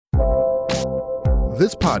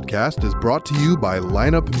This podcast is brought to you by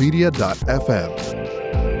lineupmedia.fm.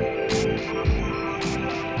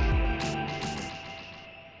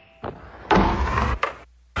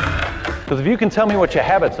 Because if you can tell me what your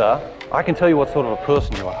habits are, I can tell you what sort of a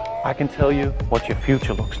person you are. I can tell you what your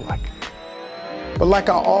future looks like. But like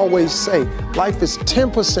I always say, life is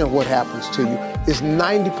 10% what happens to you, it's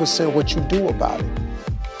 90% what you do about it.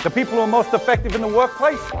 The people who are most effective in the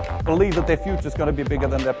workplace believe that their future is going to be bigger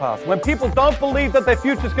than their past. When people don't believe that their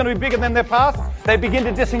future is going to be bigger than their past, they begin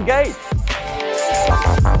to disengage.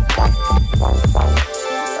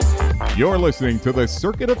 You're listening to The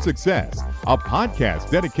Circuit of Success, a podcast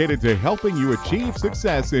dedicated to helping you achieve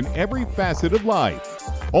success in every facet of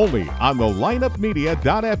life. Only on the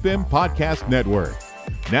lineupmedia.fm podcast network.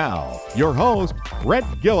 Now, your host, Brett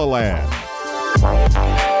Gilliland.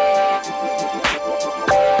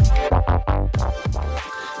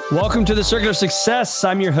 Welcome to the Circuit of Success.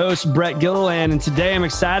 I'm your host, Brett Gilliland, and today I'm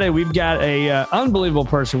excited. We've got a unbelievable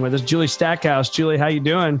person with us, Julie Stackhouse. Julie, how you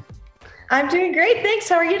doing? I'm doing great. Thanks.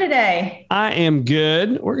 How are you today? I am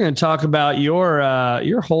good. We're going to talk about your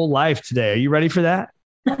whole life today. Are you ready for that?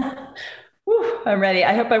 Whew, I'm ready.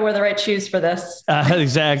 I hope I wore the right shoes for this.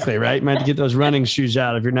 Exactly, right? You might have to get those running shoes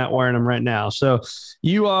out if you're not wearing them right now. So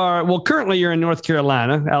you are, well, currently you're in North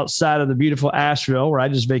Carolina, outside of the beautiful Asheville, where I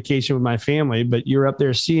just vacation with my family, but you're up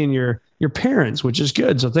there seeing your parents, which is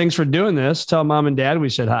good. So thanks for doing this. Tell mom and dad we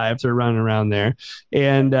said hi if they're running around there.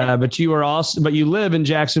 And but you live in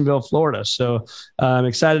Jacksonville, Florida. So I'm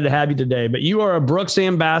excited to have you today. But you are a Brooks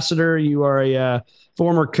ambassador. You are a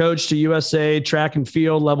former coach to USA track and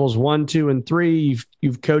field levels 1, 2, and 3.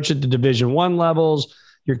 You've coached at the Division I levels.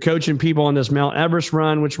 You're coaching people on this Mount Everest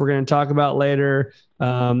run, which we're going to talk about later.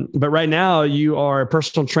 But right now you are a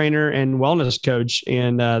personal trainer and wellness coach,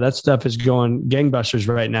 and that stuff is going gangbusters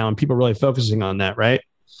right now, and people are really focusing on that, right?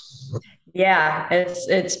 Yeah,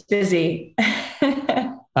 it's busy.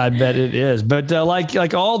 I bet it is. But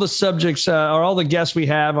like all the subjects or all the guests we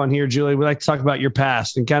have on here, Julie, we like to talk about your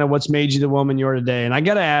past and kind of what's made you the woman you are today. And I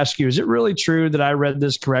got to ask you, is it really true that I read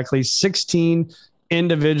this correctly? 16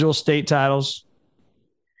 individual state titles?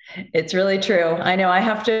 It's really true. I know I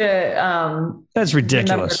have to. That's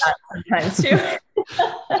ridiculous. That sometimes too.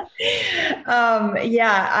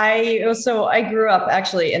 I grew up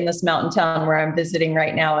actually in this mountain town where I'm visiting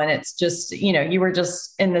right now. And it's just, you were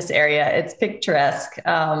just in this area. It's picturesque.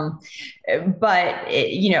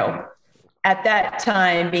 At that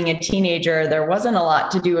time, being a teenager, there wasn't a lot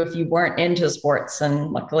to do if you weren't into sports. And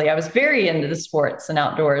luckily I was very into the sports and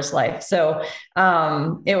outdoors life. So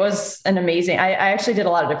it was an amazing, I actually did a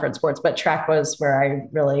lot of different sports, but track was where I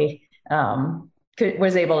really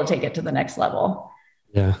was able to take it to the next level.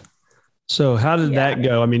 Yeah. So how did that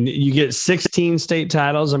go? I mean, you get 16 state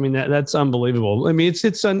titles. I mean, that's unbelievable. I mean,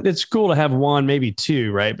 it's cool to have one, maybe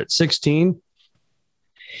two, right? But 16?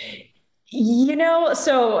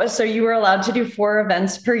 So you were allowed to do 4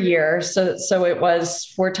 events per year. So it was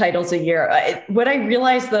 4 titles a year. What I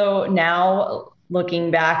realized though, now looking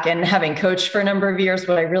back and having coached for a number of years,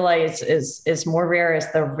 what I realized is more rare is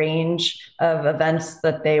the range of events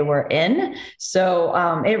that they were in. So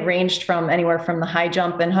it ranged from anywhere from the high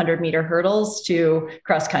jump and 100-meter hurdles to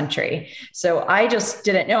cross country. So I just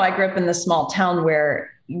didn't know. I grew up in this small town where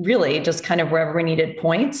really just kind of wherever we needed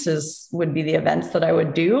points would be the events that I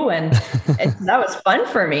would do. And that was fun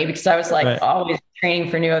for me because I was always training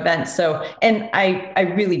for new events. So, and I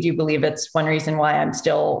really do believe it's one reason why I'm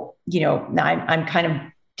still, I'm kind of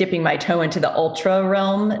dipping my toe into the ultra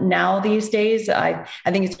realm now these days. I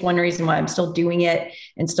think it's one reason why I'm still doing it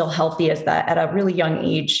and still healthy is that at a really young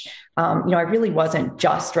age, I really wasn't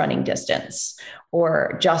just running distance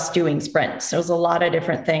or just doing sprints. There was a lot of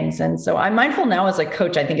different things. And so I'm mindful now as a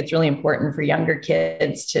coach, I think it's really important for younger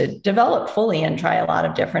kids to develop fully and try a lot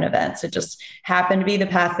of different events. It just happened to be the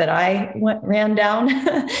path that I ran down,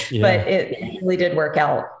 but it really did work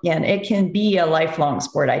out. And it can be a lifelong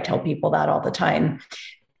sport. I tell people that all the time.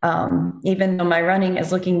 Even though my running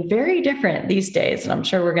is looking very different these days. And I'm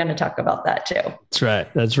sure we're going to talk about that too.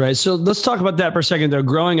 That's right. So let's talk about that for a second though.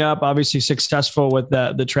 Growing up, obviously successful with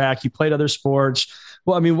the track, you played other sports.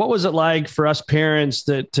 Well, I mean, what was it like for us parents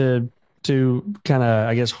to kind of,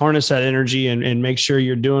 I guess, harness that energy and make sure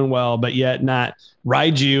you're doing well, but yet not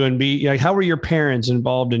ride you and be like, how were your parents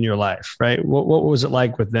involved in your life? Right. What was it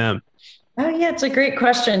like with them? Oh yeah, it's a great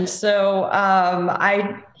question. So,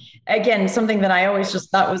 again, something that I always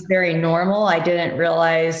just thought was very normal. I didn't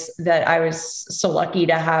realize that I was so lucky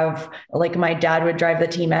to have, like, my dad would drive the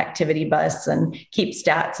team activity bus and keep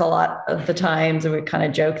stats a lot of the times. And we kind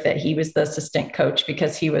of joke that he was the assistant coach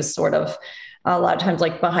because he was sort of a lot of times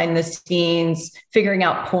like behind the scenes, figuring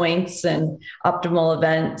out points and optimal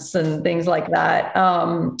events and things like that.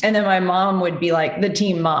 And then my mom would be like the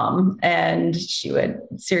team mom, and she would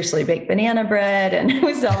seriously bake banana bread and it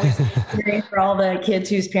was always cheering for all the kids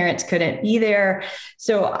whose parents couldn't be there.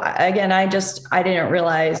 So again, I didn't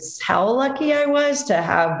realize how lucky I was to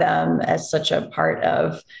have them as such a part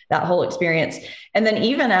of that whole experience. And then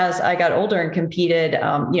even as I got older and competed,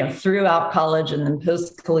 throughout college and then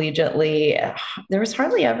post-collegiately, there was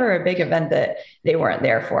hardly ever a big event that they weren't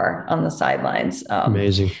there for on the sidelines.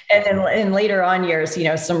 Amazing. And then in later on years,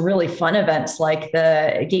 some really fun events like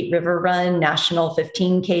the Gate River Run National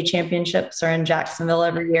 15K Championships are in Jacksonville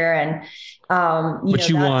every year. And, which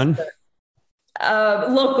you won.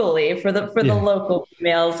 Locally for the local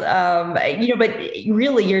females, but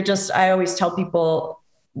really I always tell people,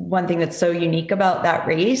 one thing that's so unique about that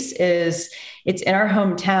race is it's in our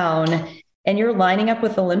hometown and you're lining up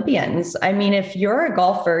with Olympians. I mean, if you're a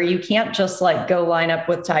golfer, you can't just like go line up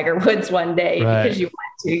with Tiger Woods one day because you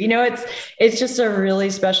want to, it's just a really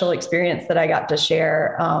special experience that I got to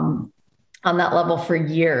share, on that level for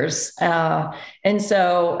years. And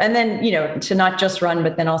then, to not just run,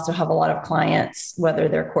 but then also have a lot of clients, whether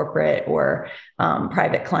they're corporate or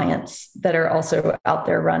private clients that are also out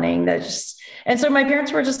there running. And so my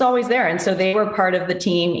parents were just always there. And so they were part of the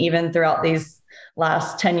team, even throughout these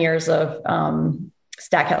last 10 years of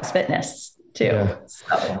Stackhouse Fitness too.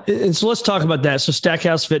 Yeah. So let's talk about that. So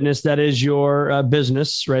Stackhouse Fitness, that is your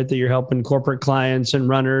business, right? That you're helping corporate clients and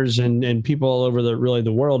runners and people all over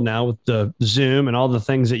the world now with the Zoom and all the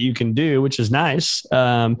things that you can do, which is nice.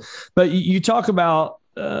 But you talk about,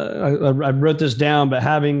 I wrote this down, but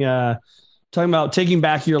talking about taking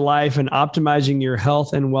back your life and optimizing your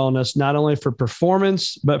health and wellness, not only for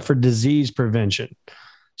performance, but for disease prevention.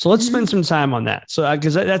 So let's spend some time on that. So,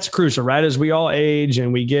 because that's crucial, right? As we all age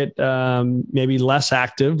and we get maybe less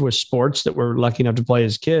active with sports that we're lucky enough to play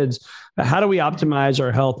as kids, how do we optimize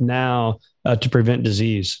our health now to prevent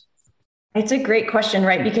disease? It's a great question,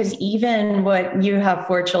 right? Because even what you have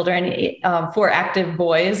 4 children, 4 active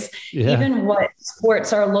boys, even what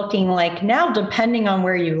sports are looking like now, depending on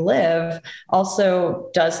where you live, also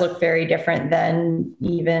does look very different than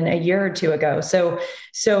even a year or 2 ago.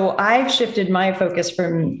 So I've shifted my focus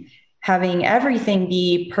from having everything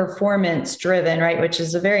be performance driven, right? Which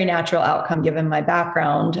is a very natural outcome given my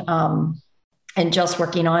background. And just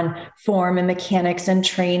working on form and mechanics and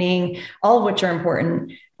training, all of which are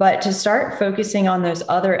important. But to start focusing on those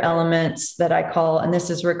other elements that I call, and this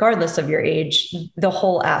is regardless of your age, the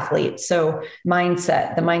whole athlete. So the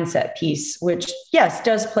mindset piece, which yes,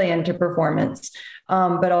 does play into performance.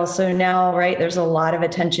 But also now, right, there's a lot of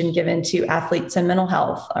attention given to athletes and mental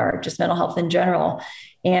health, or just mental health in general.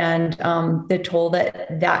 And the toll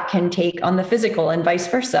that can take on the physical and vice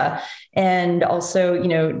versa. And also,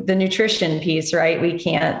 the nutrition piece, right? You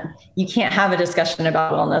can't have a discussion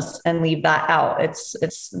about wellness and leave that out.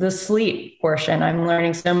 It's the sleep portion. I'm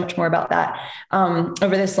learning so much more about that.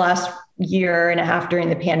 Over this last year and a half during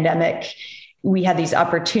the pandemic, we had these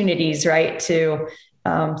opportunities, right, to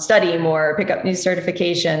study more, pick up new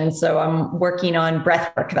certifications. So I'm working on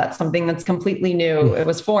breath work. That's something that's completely new. It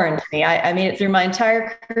was foreign to me. I made it through my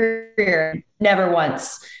entire career. Never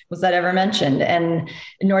once was that ever mentioned. And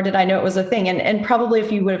nor did I know it was a thing. And probably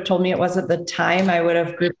if you would have told me it was at the time, I would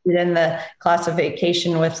have grouped it in the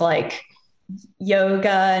classification with like yoga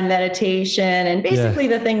and meditation and basically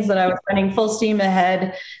the things that I was running full steam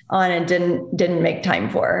ahead on and didn't make time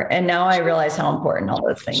for. And now I realize how important all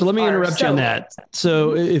those things are. So let me interrupt you on that.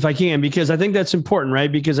 So if I can, because I think that's important,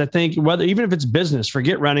 right? Because I think even if it's business,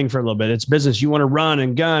 forget running for a little bit, it's business. You want to run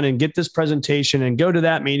and gun and get this presentation and go to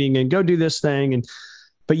that meeting and go do this thing.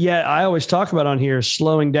 But yet I always talk about on here,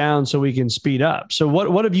 slowing down so we can speed up. So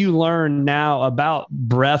what have you learned now about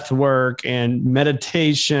breath work and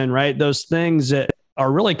meditation, right? Those things that are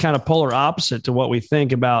really kind of polar opposite to what we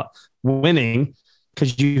think about winning,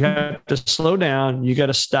 because you have to slow down, you got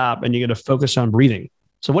to stop, and you got to focus on breathing.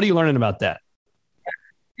 So what are you learning about that?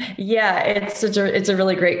 Yeah, it's a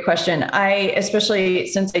really great question. Especially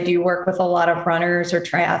since I do work with a lot of runners or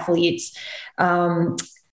triathletes,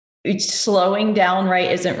 slowing down,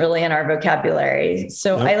 right, isn't really in our vocabulary.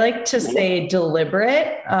 So I like to say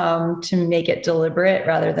deliberate, to make it deliberate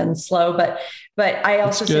rather than slow. But But I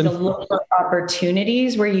also say to look for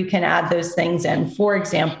opportunities where you can add those things in. For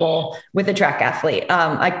example, with a track athlete,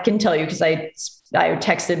 I can tell you because I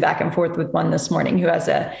texted back and forth with one this morning who has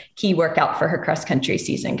a key workout for her cross country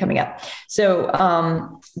season coming up. So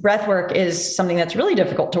breath work is something that's really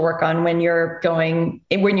difficult to work on when you're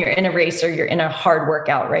in a race or you're in a hard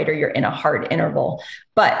workout, right? Or you're in a hard interval.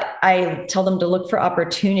 But I tell them to look for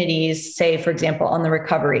opportunities, say, for example, on the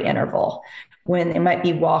recovery interval, when they might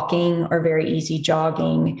be walking or very easy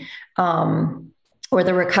jogging, or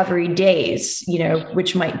the recovery days,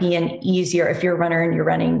 which might be an easier, if you're a runner and you're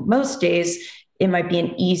running most days, it might be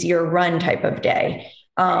an easier run type of day.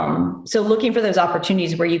 So looking for those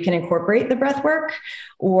opportunities where you can incorporate the breath work,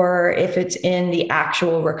 or if it's in the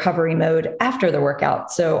actual recovery mode after the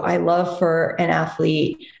workout. So I love for an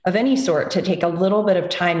athlete of any sort to take a little bit of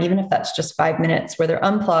time, even if that's just 5 minutes, where they're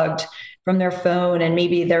unplugged from their phone and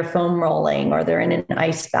maybe they're foam rolling, or they're in an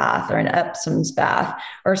ice bath or an Epsom's bath,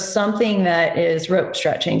 or something that is rope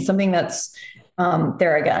stretching, something that's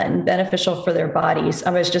there again, beneficial for their bodies.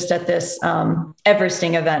 I was just at this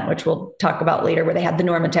Everesting event, which we'll talk about later, where they had the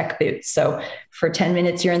Normatec boots. So for 10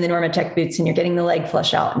 minutes, you're in the Normatec boots and you're getting the leg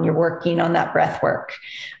flush out and you're working on that breath work.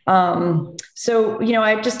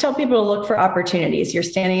 I just tell people to look for opportunities. You're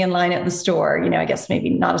standing in line at the store. I guess maybe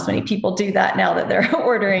not as many people do that now that they're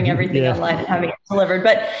ordering everything online and having it delivered,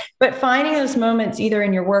 but finding those moments either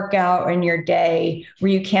in your workout or in your day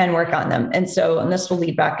where you can work on them. And this will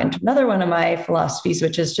lead back into another one of my philosophies,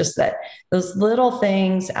 which is just that those little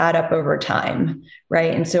things add up over time.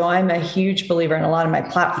 Right. And so I'm a huge believer, and a lot of my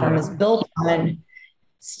platform is built on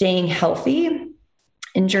staying healthy,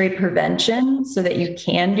 injury prevention, so that you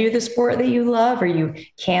can do the sport that you love, or you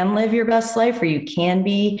can live your best life, or you can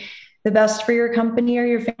be the best for your company or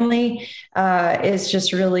your family. Is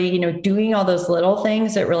just really, doing all those little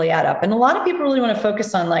things that really add up. And a lot of people really want to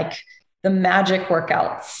focus on like the magic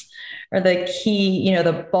workouts or the key,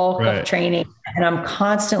 the bulk of training. And I'm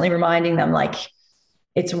constantly reminding them, like,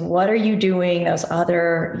 it's what are you doing those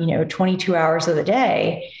other, 22 hours of the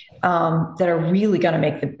day that are really going to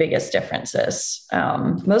make the biggest differences,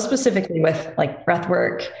 most specifically with like breath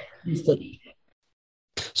work and sleep.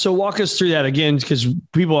 So walk us through that again, because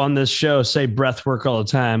people on this show say breath work all the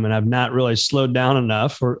time, and I've not really slowed down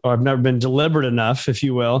enough, or I've never been deliberate enough, if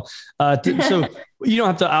you will. So you don't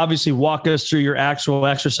have to obviously walk us through your actual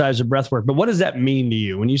exercise of breath work, but what does that mean to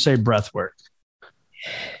you when you say breath work?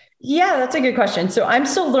 Yeah, that's a good question. So I'm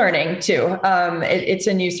still learning too. It's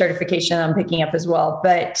a new certification I'm picking up as well,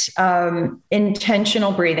 but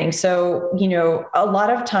intentional breathing. So, a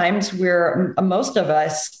lot of times most of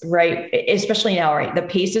us, right, especially now, right, the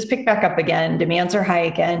pace is picked back up again. Demands are high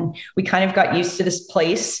again. We kind of got used to this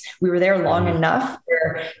place. We were there long enough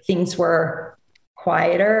where things were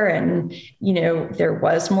quieter and, there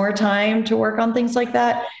was more time to work on things like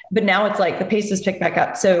that. But now it's like the pace is picked back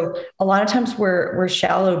up. So a lot of times we're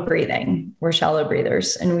shallow breathing. We're shallow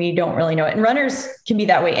breathers and we don't really know it. And runners can be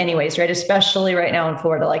that way anyways, right? Especially right now in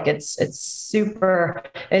Florida, like it's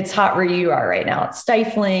hot where you are right now. It's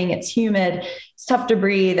stifling, it's humid, it's tough to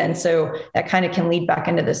breathe. And so that kind of can lead back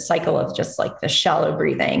into this cycle of just like the shallow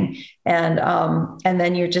breathing. And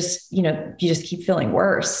then you just keep feeling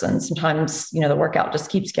worse. And sometimes, the workout just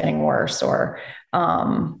keeps getting worse, or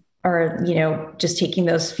just taking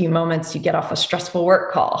those few moments you get off a stressful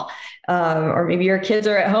work call. Or maybe your kids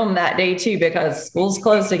are at home that day too, because school's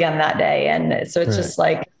closed again that day. And so it's just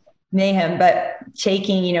like mayhem, but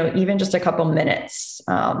taking, even just a couple minutes,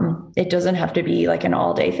 it doesn't have to be like an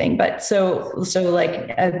all day thing, but so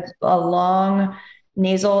like a long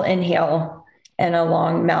nasal inhale and a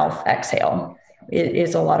long mouth exhale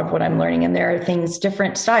is a lot of what I'm learning. And there are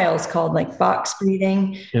different styles called like box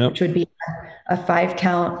breathing, which would be a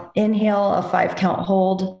 5-count inhale, a 5-count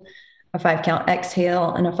hold, a 5-count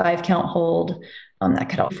exhale, and a 5-count hold. That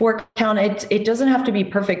could all 4-count. It doesn't have to be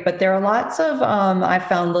perfect, but there are lots of, I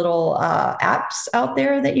found little apps out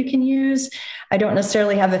there that you can use. I don't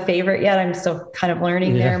necessarily have a favorite yet. I'm still kind of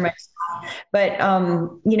learning there myself. But,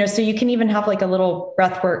 so you can even have like a little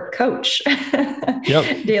breathwork coach,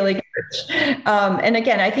 daily coach. And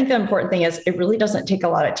again, I think the important thing is it really doesn't take a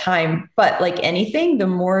lot of time, but like anything, the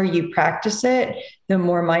more you practice it, the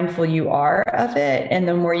more mindful you are of it, and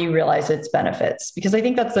the more you realize its benefits. Because I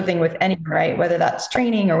think that's the thing with anything, right? Whether that's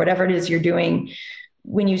training or whatever it is you're doing,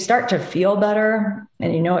 when you start to feel better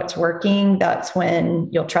and it's working, that's when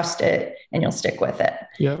you'll trust it and you'll stick with it.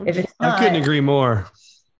 Yeah. If it's not, I couldn't agree more.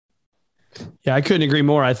 Yeah, I couldn't agree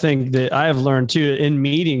more. I think that I have learned too in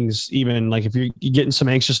meetings, even like if you're getting some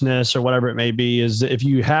anxiousness or whatever it may be, is that if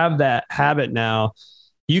you have that habit now,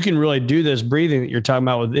 you can really do this breathing that you're talking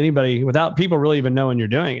about with anybody without people really even knowing you're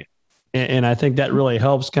doing it. And I think that really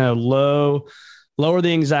helps kind of lower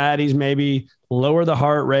the anxieties, maybe lower the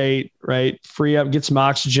heart rate, right? Free up, get some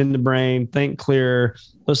oxygen in the brain, think clearer.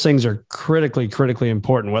 Those things are critically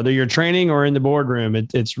important, whether you're training or in the boardroom.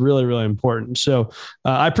 It's really, really important. So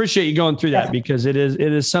I appreciate you going through that, because it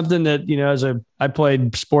is something that, I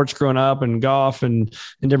played sports growing up and golf and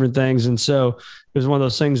different things. And so it was one of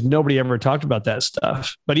those things, nobody ever talked about that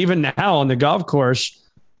stuff. But even now on the golf course,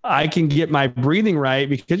 I can get my breathing right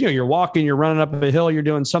because, you're walking, you're running up a hill, you're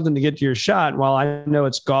doing something to get to your shot. While I know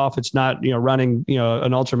it's golf, it's not, running,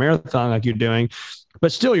 an ultra marathon like you're doing,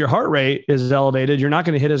 but still your heart rate is elevated. You're not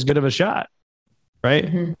going to hit as good of a shot, right?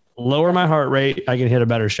 Mm-hmm. Lower my heart rate, I can hit a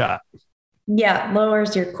better shot. Yeah.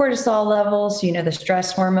 Lowers your cortisol levels, the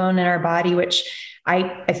stress hormone in our body, which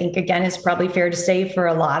I think, again, is probably fair to say for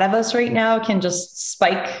a lot of us right now can just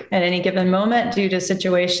spike at any given moment due to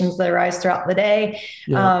situations that arise throughout the day.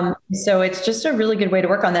 Yeah. So it's just a really good way to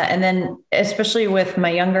work on that. And then especially with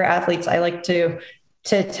my younger athletes, I like to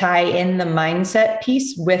tie in the mindset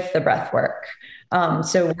piece with the breath work.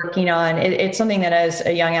 So working on it's something that as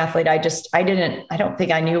a young athlete, I don't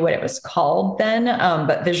think I knew what it was called then,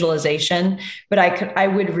 but visualization, but I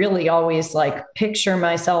would really always picture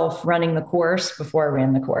myself running the course before I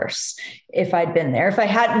ran the course. If I'd been there, if I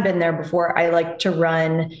hadn't been there before, I like to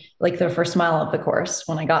run the first mile of the course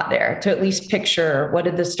when I got there to at least picture what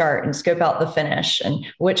did the start and scope out the finish and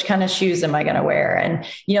which kind of shoes am I going to wear? And,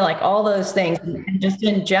 all those things. And just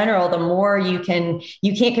in general, the more you can't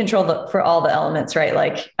control for all the elements, right?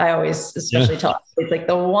 Like I always, especially tell athletes,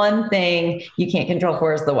 the one thing you can't control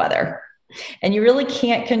for is the weather. And you really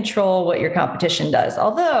can't control what your competition does,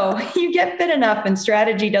 although you get fit enough and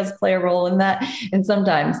strategy does play a role in that. And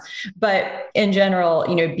sometimes, but in general,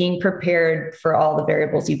 being prepared for all the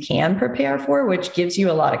variables you can prepare for, which gives you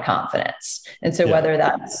a lot of confidence. And so whether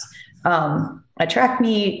that's a track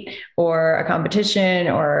meet or a competition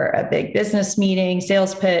or a big business meeting,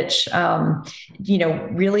 sales pitch,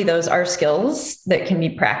 really those are skills that can be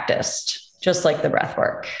practiced, just like the breath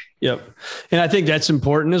work. Yep. And I think that's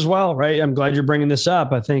important as well, right? I'm glad you're bringing this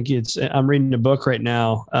up. I think I'm reading a book right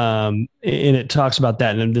now, and it talks about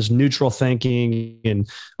that and this neutral thinking and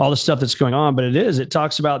all the stuff that's going on. But it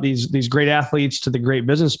talks about these great athletes to the great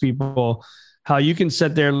business people, how you can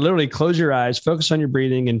sit there, literally close your eyes, focus on your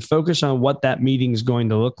breathing and focus on what that meeting is going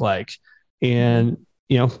to look like. And,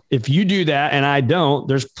 if you do that and I don't,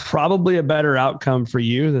 there's probably a better outcome for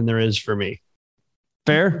you than there is for me.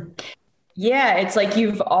 Fair? Yeah, it's like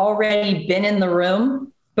you've already been in the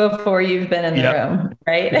room before you've been in the room,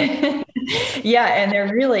 right? Yeah. And there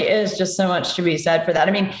really is just so much to be said for that.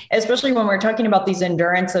 I mean, especially when we're talking about these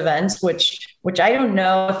endurance events, which I don't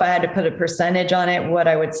know if I had to put a percentage on it, what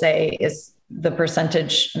I would say is the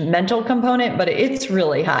percentage mental component, but it's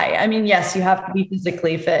really high. I mean, yes, you have to be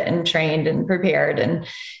physically fit and trained and prepared and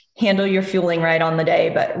handle your fueling right on the day.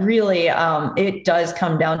 But really, it does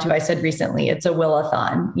come down to, I said recently, it's a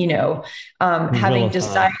will-a-thon, having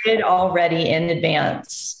decided already in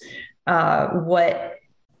advance what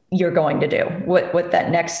you're going to do, what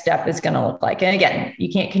that next step is going to look like. And again,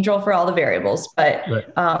 you can't control for all the variables, but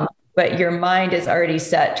but your mind is already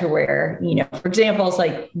set to where, for example, it's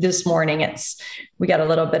like this morning, we got a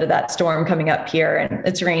little bit of that storm coming up here and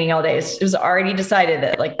it's raining all day. It was already decided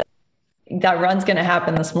that that run's going to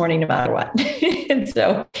happen this morning, no matter what. And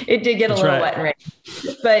so it did get a little wet and rainy,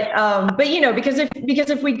 but because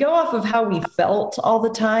if we go off of how we felt all the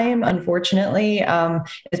time, unfortunately,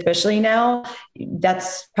 especially now,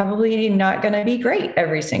 that's probably not going to be great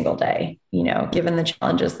every single day, given the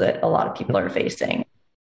challenges that a lot of people are facing.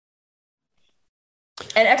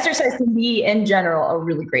 And exercise can be, in general, a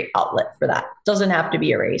really great outlet for that. It doesn't have to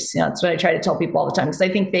be a race. That's what I try to tell people all the time, because I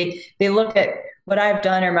think they look at what I've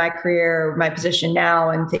done or my career, or my position now,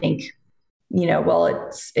 and think, well,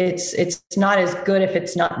 it's not as good if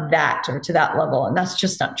it's not that or to that level. And that's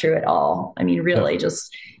just not true at all. I mean, really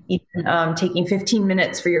just even taking 15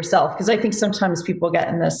 minutes for yourself. Because I think sometimes people get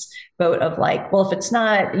in this boat of well, if it's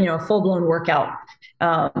not, a full blown workout,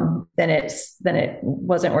 then it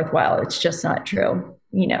wasn't worthwhile. It's just not true.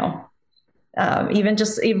 Even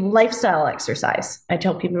lifestyle exercise. I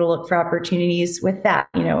tell people to look for opportunities with that,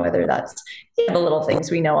 whether that's the little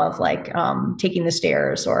things we know of, like taking the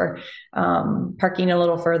stairs or parking a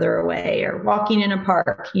little further away or walking in a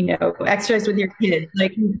park, exercise with your kids.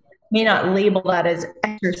 You may not label that as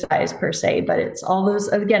exercise per se, but it's all those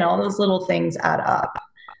little things add up.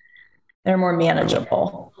 They're more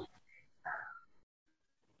manageable.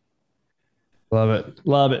 Love it.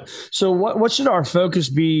 Love it. So what should our focus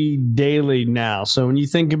be daily now? So when you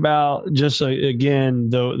think about just, again,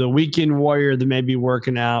 the weekend warrior that may be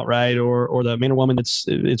working out, right? Or the man or woman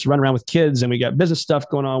it's running around with kids and we got business stuff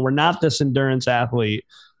going on. We're not this endurance athlete.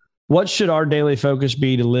 What should our daily focus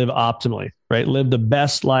be to live optimally, right? Live the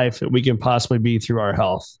best life that we can possibly be through our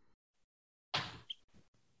health.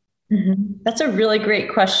 Mm-hmm. That's a really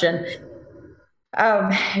great question.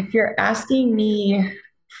 If you're asking me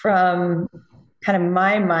from kind of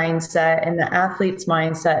my mindset and the athlete's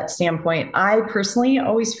mindset standpoint, I personally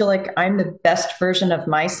always feel like I'm the best version of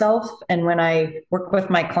myself. And when I work with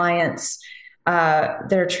my clients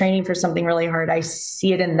that are training for something really hard, I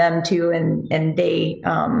see it in them too. And they,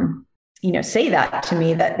 say that to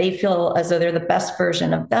me, that they feel as though they're the best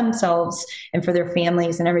version of themselves and for their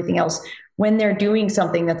families and everything else when they're doing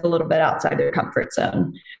something that's a little bit outside their comfort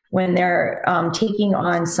zone, when they're taking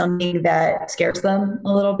on something that scares them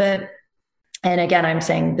a little bit. And again, I'm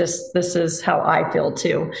saying this is how I feel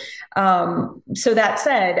too. So that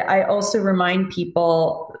said, I also remind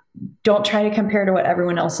people, don't try to compare to what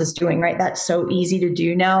everyone else is doing, right? That's so easy to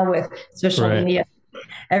do now with social media.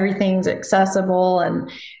 Everything's accessible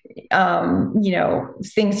and,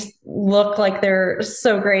 things look like they're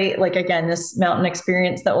so great. Like, again, this mountain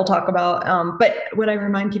experience that we'll talk about. But what I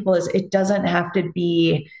remind people is it doesn't have to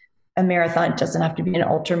be a marathon. It doesn't have to be an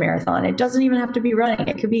ultra marathon. It doesn't even have to be running.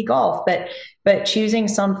 It could be golf, but choosing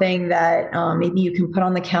something that maybe you can put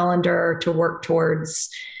on the calendar to work towards.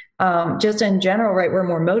 Just in general, right? We're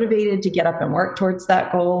more motivated to get up and work towards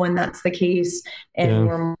that goal when that's the case. And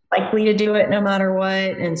we're more likely to do it no matter what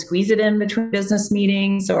and squeeze it in between business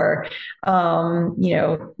meetings or,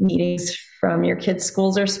 meetings from your kids'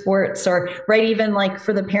 schools or sports, or right. Even like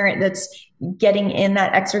for the parent that's getting in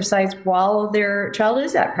that exercise while their child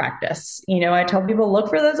is at practice. I tell people, look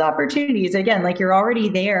for those opportunities. Again, like you're already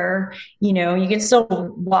there, you can still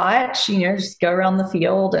watch, just go around the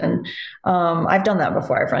field. And I've done that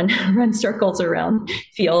before. I've run circles around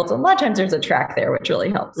fields. A lot of times there's a track there, which really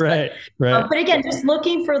helps. Right. But again, just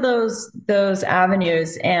looking for those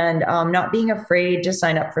avenues and not being afraid to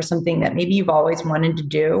sign up for something that maybe you've always wanted to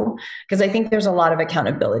do, because I think there's a lot of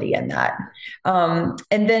accountability in that. And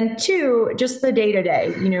then two, just the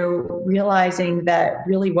day-to-day, realizing that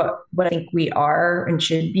really what I think we are and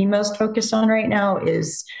should be most focused on right now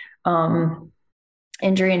is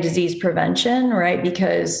injury and disease prevention, right?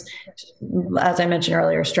 Because as I mentioned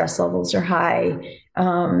earlier, stress levels are high,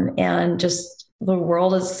 and just the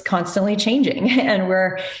world is constantly changing, and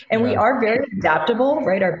we are very adaptable,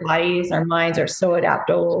 right? Our bodies, our minds are so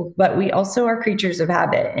adaptable, but we also are creatures of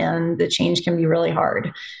habit, and the change can be really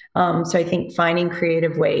hard. So I think finding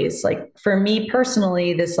creative ways, like for me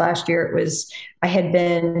personally, this last year, I had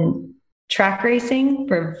been track racing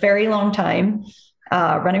for a very long time,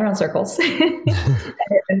 running around circles,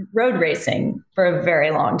 and road racing for a very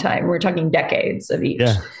long time. We're talking decades of each.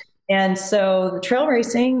 Yeah. And so the trail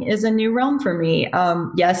racing is a new realm for me.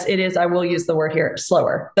 Yes, it is. I will use the word here,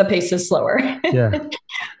 slower. The pace is slower. Yeah.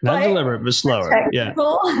 Not deliberate, but slower. Yeah.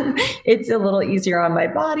 It's a little easier on my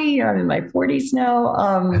body. I'm in my 40s now.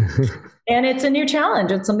 And it's a new challenge.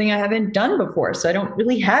 It's something I haven't done before. So I don't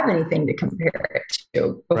really have anything to compare it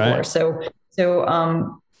to before. Right. So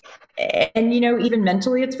and, even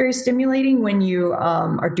mentally, it's very stimulating when you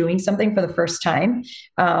are doing something for the first time.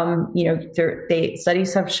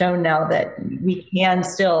 Studies have shown now that we can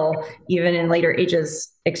still, even in later ages,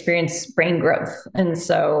 experience brain growth. And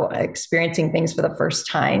so experiencing things for the first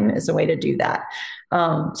time is a way to do that.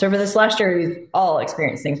 So for this last year, we've all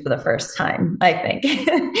experienced things for the first time, I think.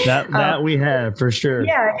 that we have, for sure.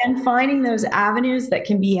 Yeah. And finding those avenues that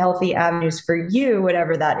can be healthy avenues for you,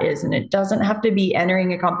 whatever that is. And it doesn't have to be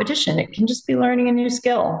entering a competition. It can just be learning a new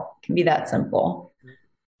skill. It can be that simple.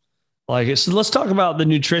 So let's talk about the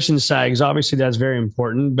nutrition side, because obviously that's very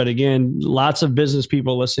important. But again, lots of business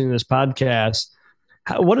people listening to this podcast,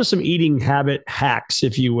 what are some eating habit hacks,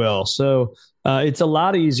 if you will? So it's a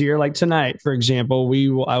lot easier. Like tonight, for example,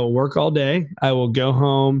 I will work all day. I will go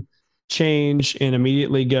home, change, and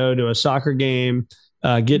immediately go to a soccer game,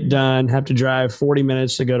 get done, have to drive 40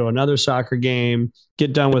 minutes to go to another soccer game,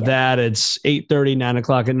 get done with that. It's 8:30, 9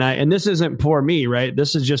 o'clock at night. And this isn't poor me, right?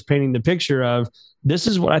 This is just painting the picture of this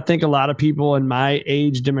is what I think a lot of people in my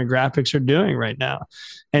age demographics are doing right now.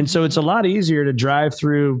 And so it's a lot easier to drive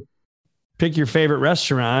through, pick your favorite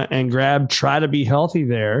restaurant and try to be healthy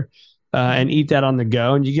there. And eat that on the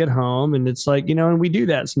go, and you get home and it's like, and we do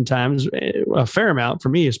that sometimes, a fair amount for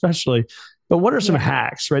me, especially. But what are some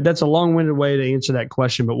hacks, right? That's a long-winded way to answer that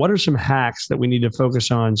question. But what are some hacks that we need to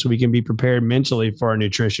focus on so we can be prepared mentally for our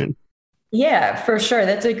nutrition? Yeah, for sure.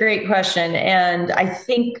 That's a great question. And I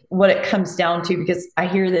think what it comes down to, because I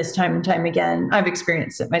hear this time and time again, I've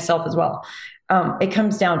experienced it myself as well. It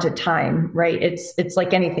comes down to time, right? It's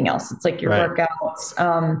like anything else. It's like your Right.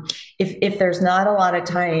 workouts. If there's not a lot of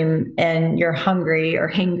time and you're hungry or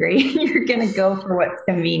hangry, you're going to go for what's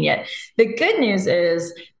convenient. The good news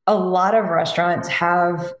is a lot of restaurants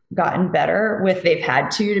have gotten better they've had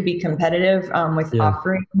to be competitive with Yeah.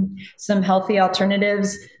 offering some healthy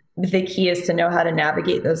alternatives. The key is to know how to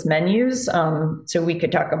navigate those menus. So we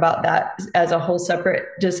could talk about that as a whole separate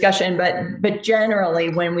discussion. But generally,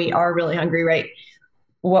 when we are really hungry, right,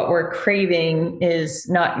 what we're craving is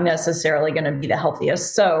not necessarily going to be the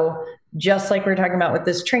healthiest. So just like we're talking about with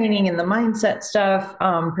this training and the mindset stuff,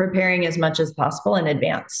 preparing as much as possible in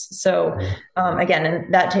advance. So again,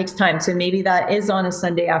 and that takes time. So maybe that is on a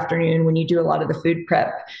Sunday afternoon when you do a lot of the food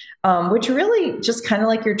prep, which really just kind of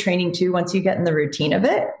like your training too. Once you get in the routine of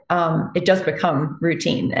it, it does become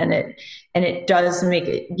routine, and it does make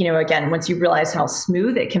it, again, once you realize how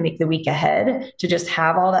smooth it can make the week ahead to just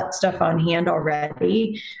have all that stuff on hand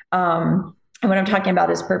already. And what I'm talking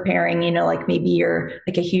about is preparing, like maybe you're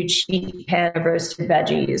like a huge sheet pan of roasted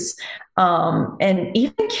veggies. And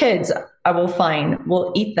even kids, I will find,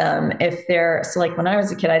 will eat them if so like when I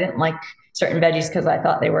was a kid, I didn't like certain veggies because I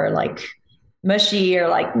thought they were like mushy or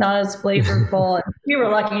like not as flavorful. And we were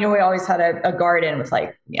lucky, we always had a garden with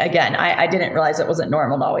like, again, I didn't realize it wasn't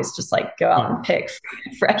normal to always just like go out and pick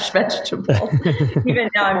fresh vegetables.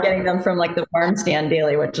 Even now I'm getting them from like the farm stand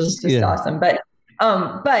daily, which is just awesome. But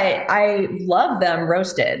I love them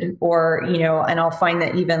roasted or, and I'll find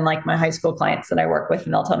that even like my high school clients that I work with,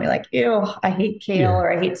 and they'll tell me like, ew, I hate kale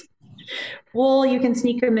or I hate, well, you can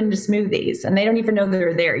sneak them into smoothies and they don't even know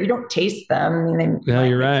they're there. You don't taste them. Yeah,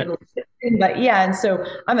 you're right. But yeah. And so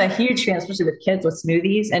I'm a huge fan, especially with kids with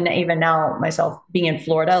smoothies. And even now myself being in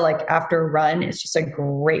Florida, like after a run, it's just a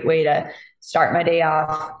great way to start my day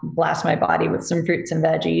off, blast my body with some fruits and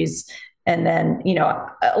veggies. And then,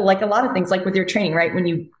 like a lot of things, like with your training, right? When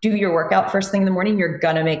you do your workout first thing in the morning, you're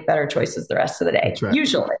going to make better choices the rest of the day, right.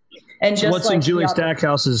 Usually. And just what's in Julie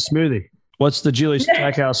Stackhouse's smoothie? What's the Julie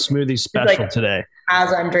Stackhouse smoothie special today?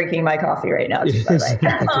 As I'm drinking my coffee right now. Too, let's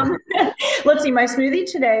see. My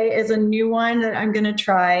smoothie today is a new one that I'm going to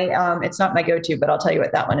try. It's not my go-to, but I'll tell you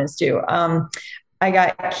what that one is too. I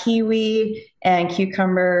got kiwi and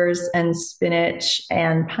cucumbers and spinach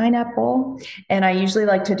and pineapple. And I usually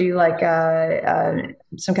like to do like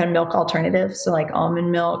some kind of milk alternative. So like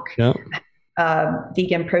almond milk,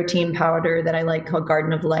 vegan protein powder that I like called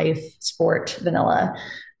Garden of Life Sport Vanilla.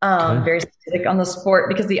 Very specific on the sport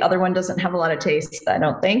because the other one doesn't have a lot of taste, I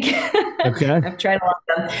don't think. Okay. I've tried a lot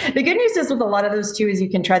of them. The good news is with a lot of those too, is you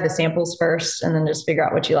can try the samples first and then just figure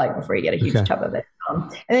out what you like before you get a huge tub of it.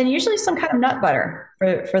 And then usually some kind of nut butter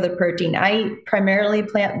for the protein. I eat primarily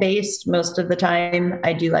plant-based most of the time.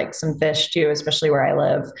 I do like some fish too, especially where I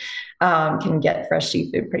live. Can get fresh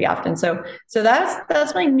seafood pretty often. So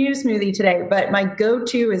that's my new smoothie today. But my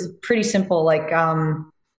go-to is pretty simple, like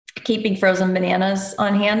keeping frozen bananas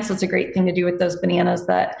on hand. So it's a great thing to do with those bananas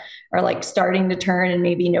that are like starting to turn and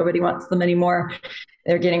maybe nobody wants them anymore.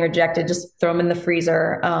 They're getting rejected. Just throw them in the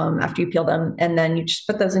freezer after you peel them. And then you just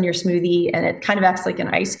put those in your smoothie and it kind of acts like an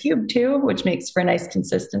ice cube too, which makes for a nice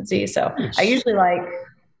consistency. So I usually like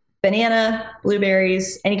banana,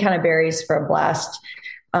 blueberries, any kind of berries for a blast.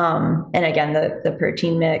 And again, the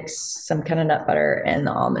protein mix, some kind of nut butter and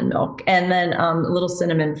the almond milk, and then a little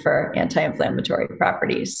cinnamon for anti-inflammatory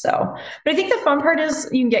properties. So, but I think the fun part is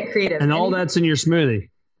you can get creative. And all that's in your smoothie.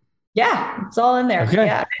 Yeah, it's all in there. Okay.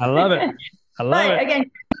 Yeah. I love it. But again,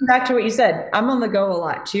 back to what you said, I'm on the go a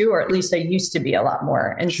lot too, or at least I used to be a lot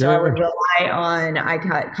more. And so I would rely on, I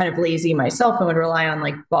got kind of lazy myself and would rely on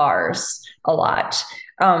like bars a lot.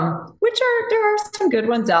 There are some good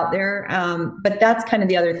ones out there. But that's kind of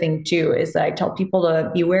the other thing too, is that I tell people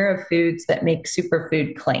to beware of foods that make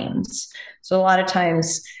superfood claims. So a lot of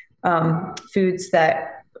times, foods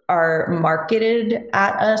that are marketed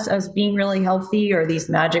at us as being really healthy or these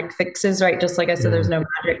magic fixes, right? Just like I said, there's no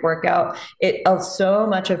magic workout. So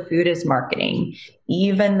much of food is marketing,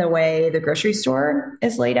 even the way the grocery store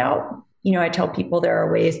is laid out. I tell people there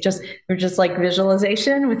are ways, they're just like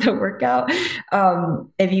visualization with a workout.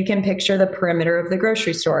 If you can picture the perimeter of the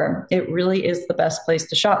grocery store, it really is the best place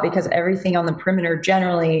to shop because everything on the perimeter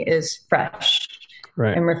generally is fresh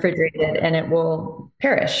and refrigerated and it will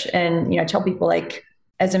perish. And, I tell people like,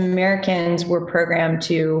 as Americans, we're programmed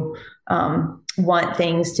to want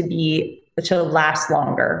things to last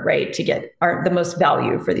longer, right? To get the most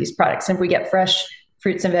value for these products. And if we get fresh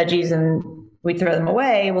fruits and veggies and we throw them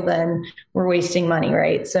away, well, then we're wasting money,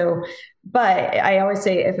 right? So, but I always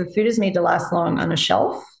say if a food is made to last long on a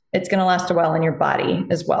shelf, it's going to last a while in your body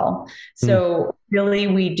as well. So really,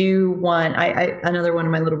 we do want, another one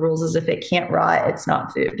of my little rules is if it can't rot, it's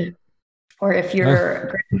not food. Or if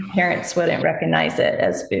your grandparents wouldn't recognize it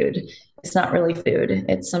as food, it's not really food.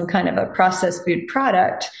 It's some kind of a processed food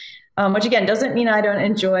product, which again, doesn't mean I don't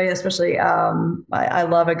enjoy, especially, I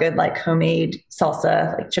love a good like homemade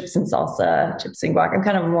salsa, like chips and salsa, chips and guac. I'm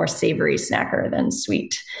kind of a more savory snacker than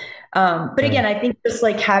sweet. But again, I think just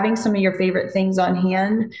like having some of your favorite things on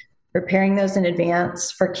hand, preparing those in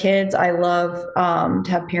advance. For kids, I love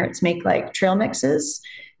to have parents make like trail mixes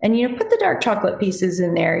and, put the dark chocolate pieces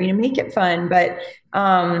in there, make it fun, but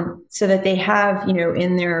so that they have,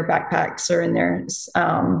 in their backpacks or in their,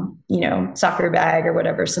 soccer bag or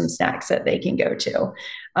whatever, some snacks that they can go to.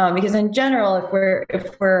 Because in general,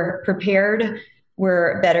 if we're prepared,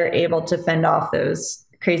 we're better able to fend off those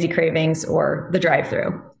crazy cravings or the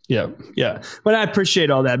drive-through. Yeah. Yeah. But I appreciate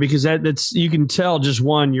all that because that's, you can tell just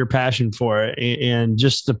your passion for it and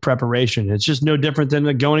just the preparation. It's just no different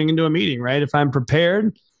than going into a meeting, right? If I'm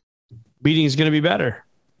prepared, meeting is going to be better.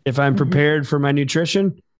 If I'm prepared for my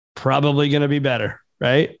nutrition, probably going to be better.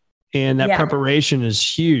 Right. And that preparation is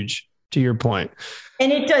huge to your point.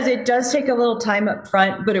 And it does take a little time up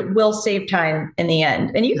front, but it will save time in the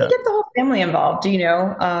end. And you can get the whole family involved, A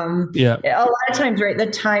lot of times, right,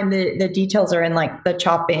 the details are in like the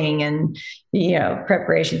chopping and,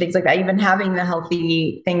 preparation, things like that, even having the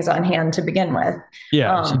healthy things on hand to begin with.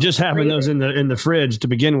 Yeah. So just having those in the fridge to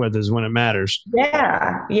begin with is when it matters.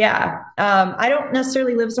 Yeah. Yeah. I don't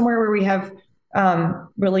necessarily live somewhere where we have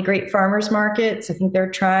really great farmers markets. I think they're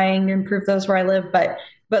trying to improve those where I live, but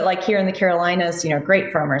like here in the Carolinas,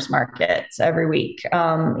 great farmers markets every week.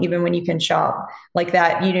 Even when you can shop like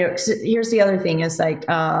that, here's the other thing is like,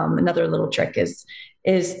 another little trick is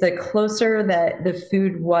the closer that the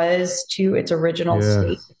food was to its original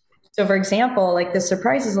state. So for example, like this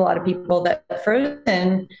surprises a lot of people that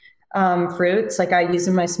frozen fruits, like I use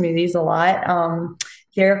in my smoothies a lot,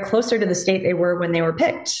 they're closer to the state they were when they were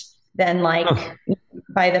picked than like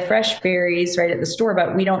buy the fresh berries right at the store,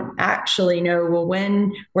 but we don't actually know, well,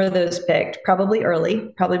 when were those picked? Probably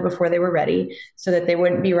early, probably before they were ready, so that they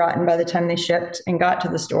wouldn't be rotten by the time they shipped and got to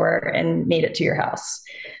the store and made it to your house.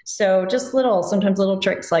 So just sometimes little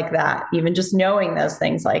tricks like that, even just knowing those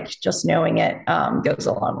things, like just knowing it goes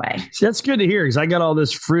a long way. See, that's good to hear because I got all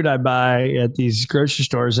this fruit I buy at these grocery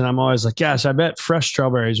stores and I'm always like, gosh, I bet fresh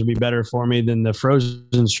strawberries would be better for me than the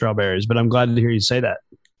frozen strawberries, but I'm glad to hear you say that.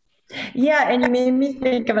 Yeah. And you made me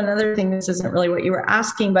think of another thing. This isn't really what you were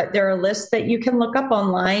asking, but there are lists that you can look up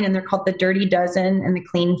online and they're called the Dirty Dozen and the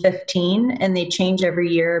Clean 15, and they change every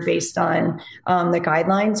year based on the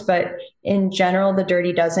guidelines. But in general, the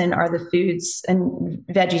Dirty Dozen are the foods and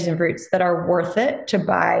veggies and fruits that are worth it to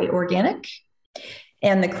buy organic.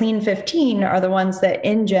 And the Clean 15 are the ones that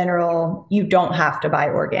in general, you don't have to buy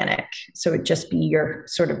organic. So it'd just be you're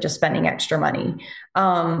sort of just spending extra money.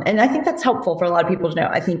 And I think that's helpful for a lot of people to know.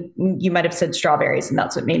 I think you might have said strawberries, and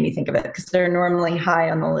that's what made me think of it, because they're normally high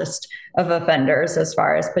on the list of offenders as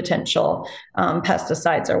far as potential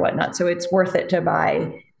pesticides or whatnot. So it's worth it to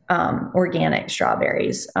buy organic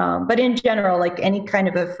strawberries. But in general, like any kind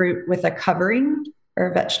of a fruit with a covering, or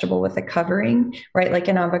a vegetable with a covering, right? Like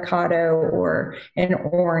an avocado or an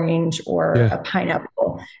orange or a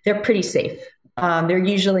pineapple, they're pretty safe. They're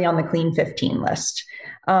usually on the Clean 15 list.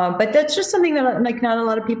 But that's just something that like not a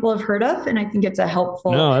lot of people have heard of. And I think it's a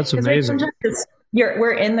helpful. No, that's amazing. Right, sometimes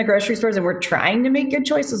we're in the grocery stores and we're trying to make good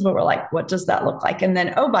choices, but we're like, what does that look like? And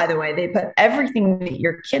then, oh, by the way, they put everything that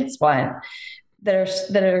your kids want that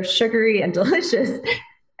are sugary and delicious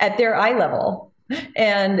at their eye level.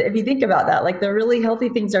 And if you think about that, like the really healthy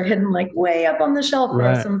things are hidden like way up on the shelf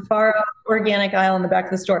or some far off organic aisle in the back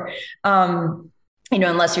of the store.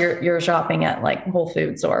 Unless you're shopping at like Whole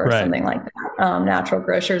Foods or something like that. Natural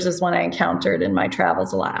grocers is one I encountered in my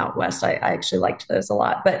travels a lot out west. I actually liked those a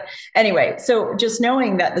lot. But anyway, so just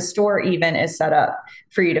knowing that the store even is set up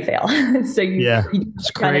for you to fail. So you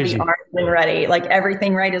kind of be armed and ready. Like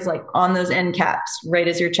everything is like on those end caps right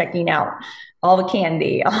as you're checking out. All the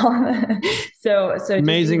candy. So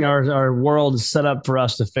amazing. Our world is set up for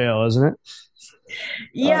us to fail, isn't it?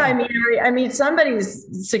 Yeah. I mean, somebody's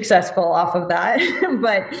successful off of that,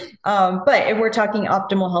 but if we're talking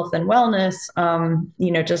optimal health and wellness,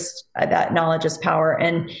 just that knowledge is power.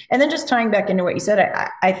 And then just tying back into what you said,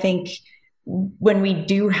 I think when we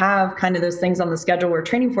do have kind of those things on the schedule we're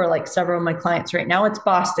training for, like several of my clients right now, it's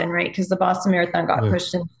Boston, right? Because the Boston Marathon got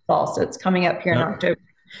pushed in the fall. So it's coming up here in October.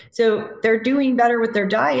 So they're doing better with their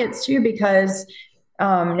diets too, because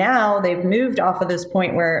Now they've moved off of this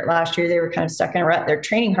point where last year they were kind of stuck in a rut. They're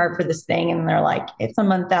training hard for this thing, and they're like, it's a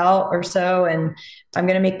month out or so, and I'm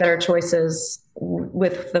going to make better choices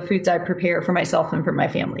with the foods I prepare for myself and for my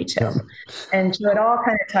family too. Yeah. And so it all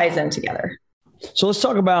kind of ties in together. So let's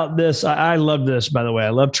talk about this. I love this, by the way. I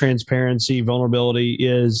love transparency, vulnerability.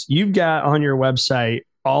 Is you've got on your website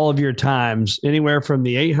all of your times, anywhere from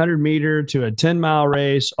the 800 meter to a 10-mile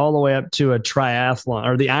race, all the way up to a triathlon,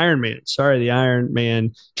 or the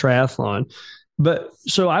Ironman triathlon. But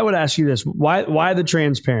so I would ask you this, why the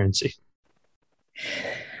transparency?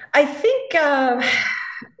 I think,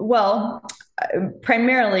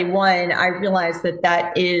 primarily one, I realize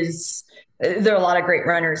that is, there are a lot of great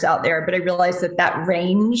runners out there, but I realize that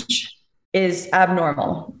range is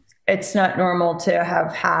abnormal. It's not normal to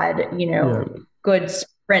have had, good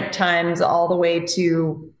sprint times all the way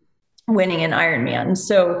to winning an Ironman.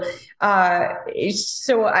 So I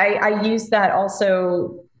use that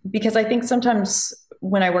also because I think sometimes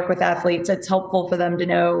when I work with athletes, it's helpful for them to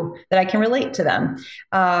know that I can relate to them.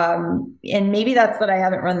 And maybe that's that I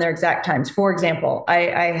haven't run their exact times. For example,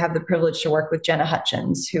 I have the privilege to work with Jenna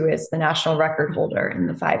Hutchins, who is the national record holder in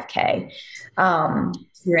the 5K.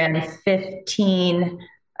 She ran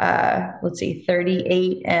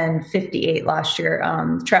 38 and 58 last year,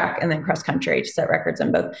 track and then cross country to set records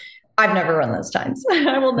in both. I've never run those times.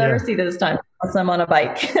 I will never see those times unless I'm on a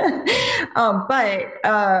bike.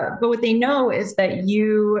 But what they know is that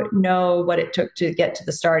you know what it took to get to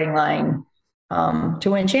the starting line to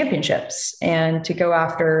win championships and to go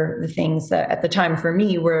after the things that at the time for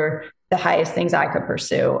me were the highest things I could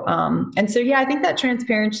pursue. And so, I think that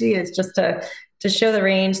transparency is just to show the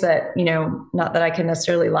range that, not that I can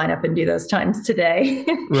necessarily line up and do those times today,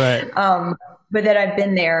 right? But that I've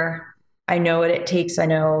been there. I know what it takes. I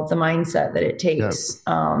know the mindset that it takes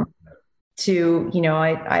to,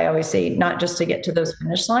 I always say not just to get to those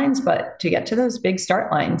finish lines, but to get to those big start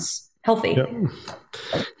lines healthy.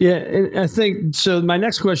 Yeah. And I think, so my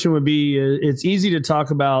next question would be, it's easy to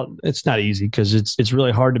talk about. It's not easy because it's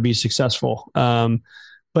really hard to be successful.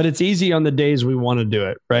 But it's easy on the days we want to do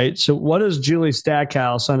it. Right. So what is Julie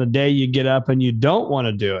Stackhouse on a day you get up and you don't want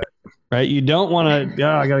to do it? Right. You don't want to,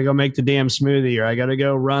 I got to go make the damn smoothie, or I got to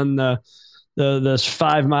go run this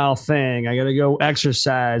 5-mile thing. I got to go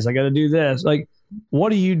exercise. I got to do this. Like, what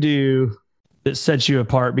do you do that sets you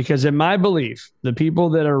apart? Because in my belief, the people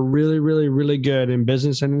that are really, really, really good in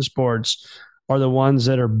business and in sports are the ones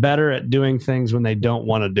that are better at doing things when they don't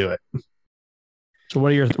want to do it. So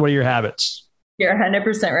what are your habits? You're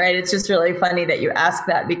 100% right. It's just really funny that you ask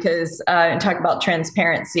that because and talk about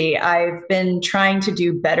transparency. I've been trying to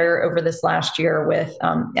do better over this last year with,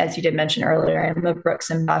 as you did mention earlier, I'm a Brooks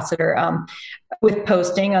ambassador, with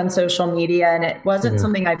posting on social media. And it wasn't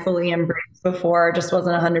something I fully embraced before, just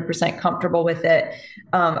wasn't 100% comfortable with it,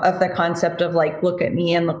 of the concept of like, look at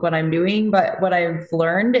me and look what I'm doing. But what I've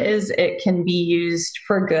learned is it can be used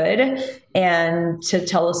for good and to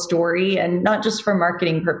tell a story, and not just for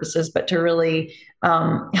marketing purposes, but to really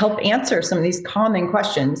help answer some of these common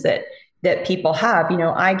questions that people have.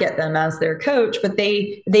 I get them as their coach, but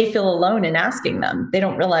they feel alone in asking them. They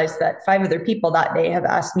don't realize that 5 other people that day have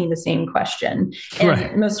asked me the same question.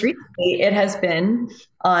 And most recently it has been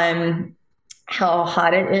how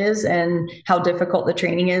hot it is and how difficult the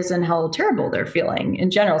training is and how terrible they're feeling in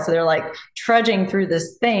general. So they're like trudging through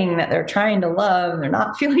this thing that they're trying to love, and they're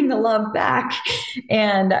not feeling the love back.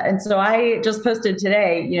 And so I just posted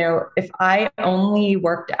today, if I only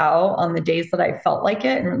worked out on the days that I felt like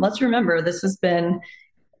it, and let's remember, this has been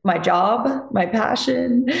my job, my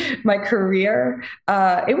passion, my career,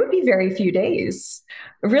 it would be very few days,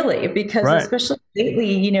 really, because especially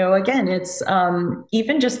lately, again, it's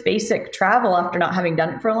even just basic travel after not having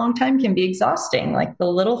done it for a long time can be exhausting. Like the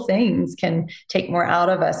little things can take more out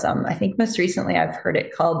of us. I think most recently I've heard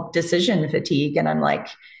it called decision fatigue, and I'm like,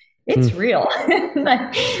 it's real. And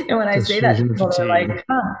when I say that, people are like,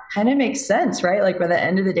 kind of makes sense, right? Like by the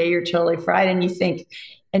end of the day, you're totally fried, and you think,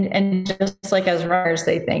 and just like as runners,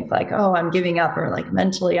 they think like, oh, I'm giving up, or like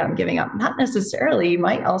mentally I'm giving up. Not necessarily. You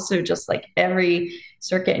might also just like every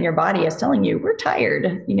circuit in your body is telling you we're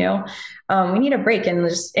tired, we need a break. And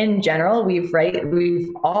just in general, we've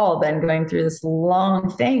all been going through this long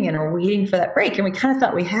thing and are waiting for that break. And we kind of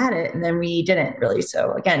thought we had it, and then we didn't really.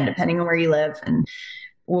 So again, depending on where you live and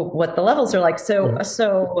what the levels are like. So,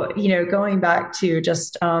 going back to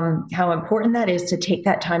just how important that is to take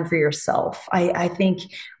that time for yourself. I think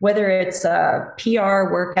whether it's a PR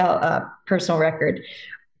workout, personal record,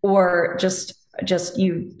 or just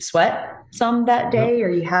you sweat some that day, or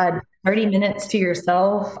you had 30 minutes to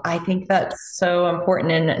yourself. I think that's so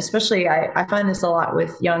important. And especially I find this a lot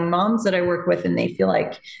with young moms that I work with, and they feel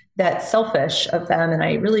like that's selfish of them. And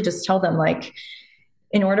I really just tell them, like,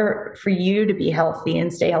 in order for you to be healthy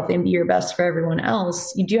and stay healthy and be your best for everyone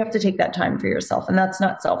else, you do have to take that time for yourself. And that's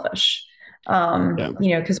not selfish.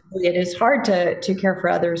 Because really it is hard to care for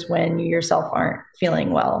others when you yourself aren't feeling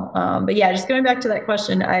well. But yeah, just going back to that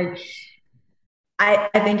question, I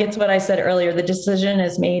think it's what I said earlier. The decision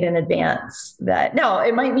is made in advance. That no,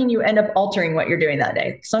 it might mean you end up altering what you're doing that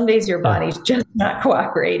day. Some days your body's just not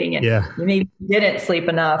cooperating, and you maybe didn't sleep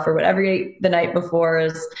enough, or whatever you ate the night before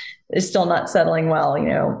is still not settling well.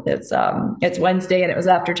 It's Wednesday and it was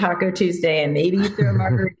after Taco Tuesday, and maybe you threw a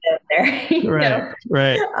margarita in there.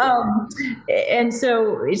 Right. And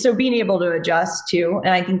so being able to adjust too,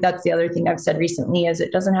 and I think that's the other thing I've said recently, is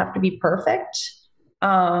it doesn't have to be perfect.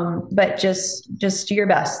 But just do your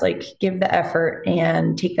best, like give the effort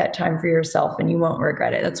and take that time for yourself, and you won't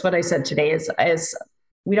regret it. That's what I said today is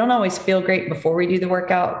we don't always feel great before we do the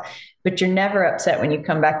workout, but you're never upset when you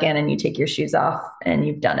come back in and you take your shoes off and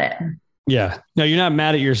you've done it. Yeah. No, you're not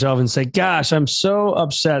mad at yourself and say, gosh, I'm so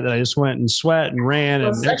upset that I just went and sweat and ran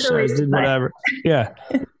and exercised and whatever. Yeah.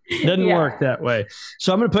 Doesn't work that way.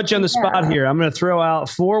 So I'm going to put you on the spot here. I'm going to throw out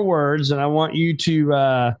 4 words, and I want you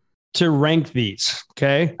to rank these.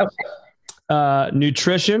 Okay.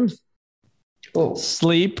 Nutrition,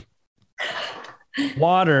 sleep,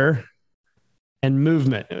 water, and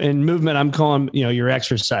movement. And movement, I'm calling, your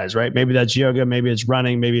exercise, right? Maybe that's yoga, maybe it's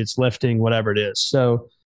running, maybe it's lifting, whatever it is. So,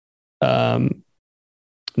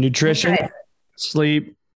 nutrition,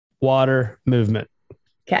 sleep, water, movement.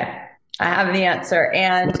 Okay. I have the answer.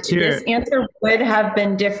 And this answer would have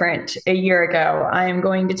been different a year ago. I am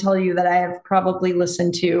going to tell you that I have probably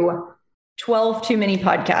listened to 12 too many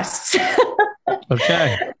podcasts.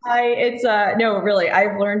 Okay. No, really,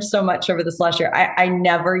 I've learned so much over this last year. I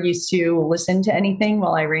never used to listen to anything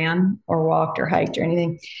while I ran or walked or hiked or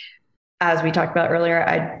anything. As we talked about earlier,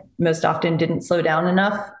 I most often didn't slow down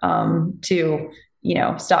enough to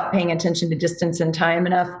stop paying attention to distance and time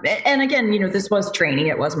enough. And again, this was training.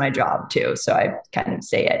 It was my job too. So I kind of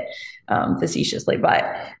say it facetiously, but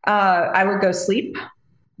I would go sleep,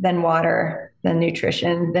 then water, then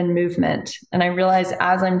nutrition, then movement. And I realize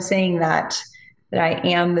as I'm saying that I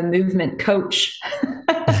am the movement coach.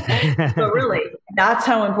 But really, that's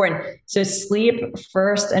how important. So sleep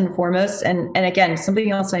first and foremost. And again,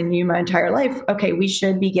 something else I knew my entire life. Okay, we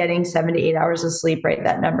should be getting 7 to 8 hours of sleep, right?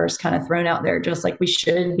 That number is kind of thrown out there, just like we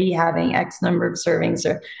should be having X number of servings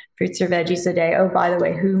or fruits or veggies a day. Oh, by the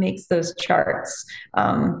way, who makes those charts?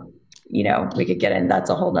 We could get in, that's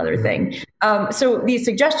a whole nother thing. So these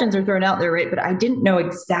suggestions are thrown out there, right? But I didn't know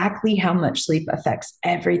exactly how much sleep affects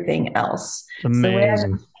everything else.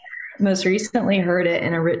 Amazing. So most recently heard it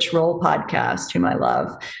in a Rich Roll podcast, whom I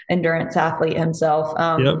love, endurance athlete himself,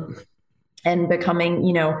 and becoming,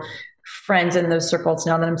 friends in those circles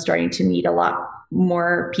now that I'm starting to meet a lot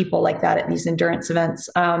more people like that at these endurance events,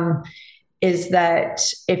 is that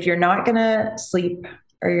if you're not going to sleep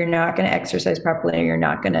or you're not going to exercise properly, or you're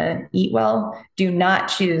not going to eat well, do not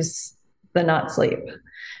choose the not sleep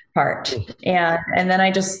part. And then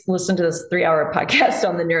I just listened to this 3-hour podcast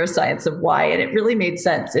on the neuroscience of why, and it really made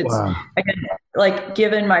sense. It's again, like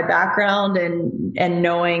given my background and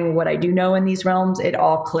knowing what I do know in these realms, it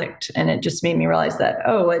all clicked. And it just made me realize that,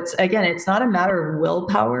 it's not a matter of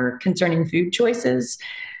willpower concerning food choices.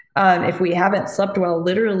 If we haven't slept well,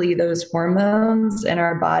 literally those hormones in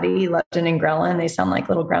our body, leptin and ghrelin, they sound like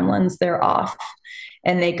little gremlins, they're off.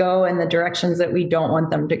 And they go in the directions that we don't want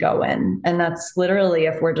them to go in. And that's literally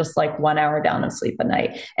if we're just like 1 hour down of sleep a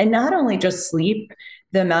night. And not only just sleep,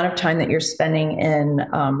 the amount of time that you're spending in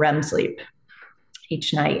REM sleep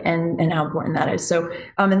each night and how important that is. So,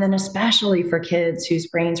 and then especially for kids whose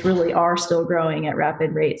brains really are still growing at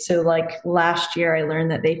rapid rates. So like last year, I learned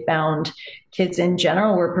that they found kids in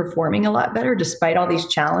general were performing a lot better despite all these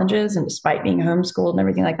challenges and despite being homeschooled and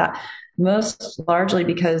everything like that. Most largely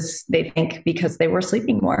because they were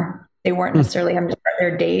sleeping more. They weren't necessarily having to start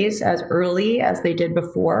their days as early as they did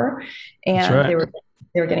before. And they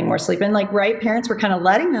were getting more sleep. And parents were kind of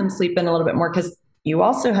letting them sleep in a little bit more because you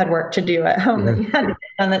also had work to do at home that you had to get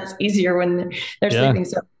done. That's easier when they're sleeping.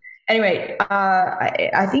 So anyway,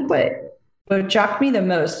 I think what shocked me the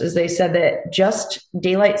most is they said that just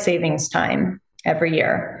daylight savings time every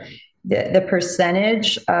year, the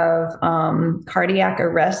percentage of cardiac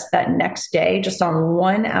arrest that next day, just on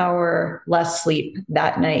 1 hour less sleep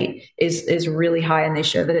that night is really high. And they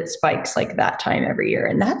show that it spikes like that time every year.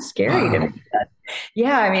 And that's scary to me.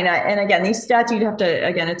 Yeah. I mean, and again, these stats,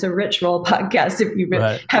 it's a Rich Roll podcast. If you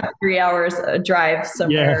have 3 hours drive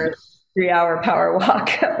somewhere, 3-hour power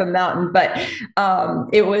walk up a mountain, but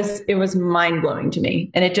it was mind blowing to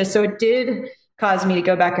me. And it did cause me to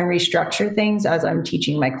go back and restructure things as I'm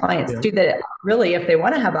teaching my clients to do that. Really, if they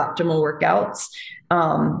want to have optimal workouts,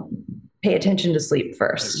 pay attention to sleep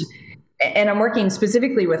first. And I'm working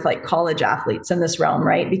specifically with like college athletes in this realm,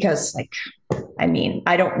 right? Because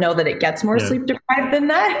I don't know that it gets more sleep deprived than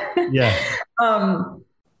that. Yeah.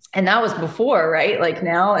 And that was before, right? Like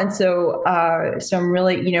now. And so I'm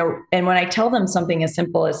really, and when I tell them something as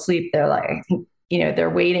simple as sleep, they're like, I think, they're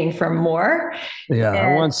waiting for more. Yeah. And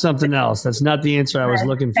I want something else. That's not the answer I was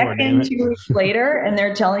looking for. Damn it. 2 weeks later, and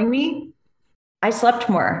they're telling me I slept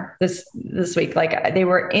more this week. Like they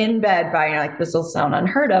were in bed by, like, this will sound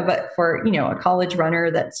unheard of, but for, a college runner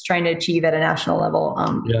that's trying to achieve at a national level,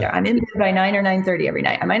 I'm in bed by 9 or 9:30 every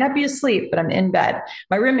night. I might not be asleep, but I'm in bed.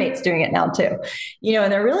 My roommate's doing it now too,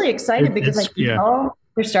 and they're really excited because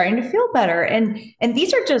they're starting to feel better. And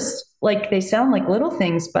these are just like, they sound like little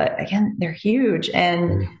things, but again, they're huge.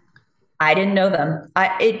 And I didn't know them.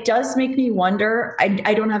 It does make me wonder.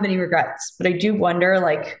 I don't have any regrets, but I do wonder,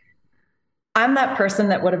 like, I'm that person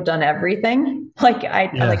that would have done everything. Like I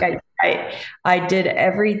did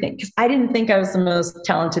everything because I didn't think I was the most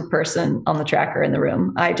talented person on the track or in the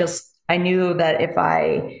room. I knew that if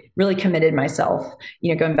I really committed myself,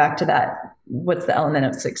 going back to that, what's the element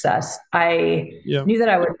of success? I knew that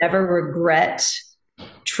I would never regret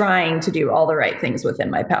trying to do all the right things within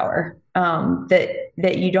my power.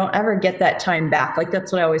 That you don't ever get that time back. Like,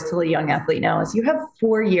 that's what I always tell a young athlete now is you have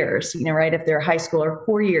 4 years, right? If they're high school, or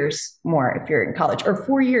 4 years more if you're in college, or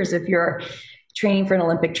 4 years if you're training for an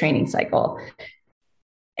Olympic training cycle.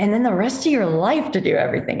 And then the rest of your life to do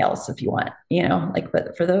everything else if you want,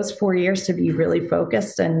 but for those 4 years to be really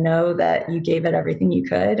focused and know that you gave it everything you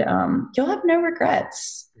could, you'll have no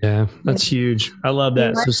regrets. Yeah, that's huge. I love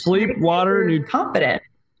that. So sleep, water, confident.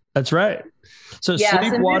 That's right. So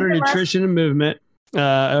sleep, water, nutrition, and movement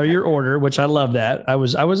are your order, which I love that. I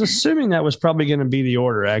was assuming that was probably going to be the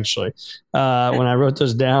order, actually, when I wrote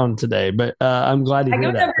those down today. But I'm glad to hear that.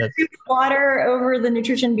 I go number 2, water, over the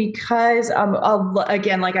nutrition because,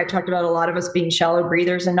 again, like I talked about, a lot of us being shallow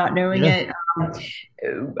breathers and not knowing it.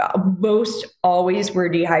 Most always were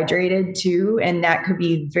dehydrated too, and that could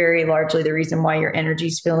be very largely the reason why your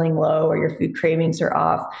energy's feeling low or your food cravings are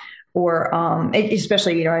off. Or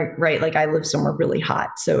especially, right, like I live somewhere really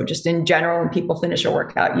hot. So just in general, when people finish a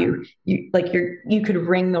workout, you could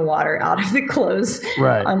wring the water out of the clothes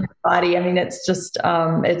on your body. I mean, it's just,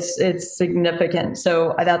 it's significant.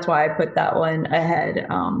 So that's why I put that one ahead,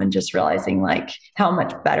 and just realizing like how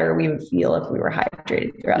much better we would feel if we were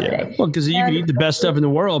hydrated throughout the day. Well, because you can eat the best stuff in the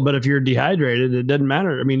world, but if you're dehydrated, it doesn't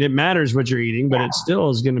matter. I mean, it matters what you're eating, but it still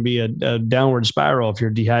is going to be a downward spiral if you're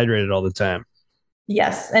dehydrated all the time.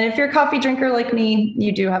 Yes. And if you're a coffee drinker like me,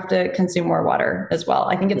 you do have to consume more water as well.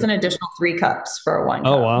 I think it's an additional 3 cups for 1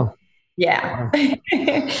 cup. Oh, wow. Yeah.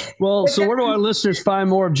 Well, so where do our listeners find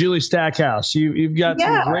more of Julie Stackhouse? You've got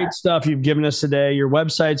some great stuff you've given us today. Your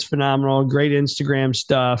website's phenomenal, great Instagram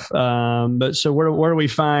stuff. But so where do we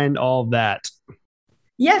find all of that?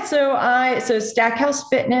 Yeah. So Stackhouse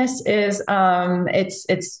Fitness is,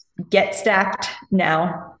 it's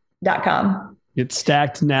getstackednow.com.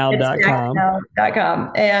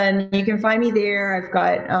 Getstackednow.com. And you can find me there. I've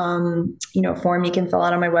got, a form you can fill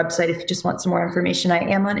out on my website if you just want some more information. I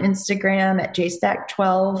am on Instagram at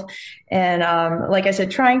jstack12. And like I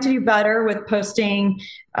said, trying to do better with posting,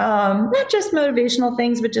 not just motivational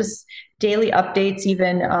things, but just daily updates,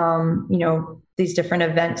 even, these different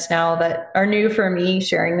events now that are new for me,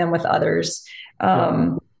 sharing them with others.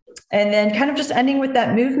 And then kind of just ending with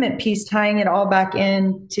that movement piece, tying it all back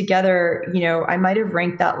in together. I might have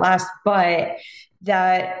ranked that last, but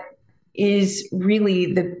that is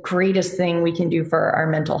really the greatest thing we can do for our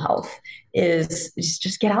mental health is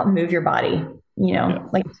just get out and move your body.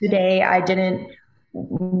 Like today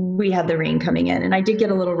we had the rain coming in and I did get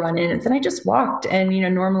a little run in and then I just walked and,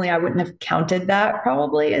 normally I wouldn't have counted that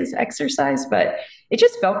probably as exercise, but it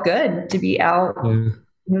just felt good to be out.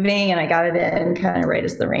 Moving, and I got it in kind of right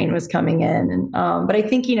as the rain was coming in. And, but I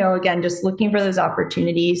think, again, just looking for those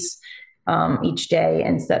opportunities each day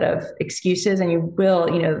instead of excuses, and you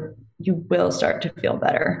will start to feel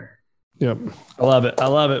better. Yep. I love it.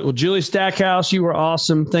 Well, Julie Stackhouse, you were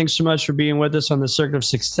awesome. Thanks so much for being with us on the Circuit of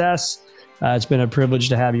Success. It's been a privilege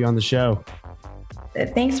to have you on the show.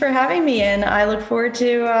 Thanks for having me. And I look forward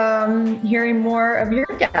to hearing more of your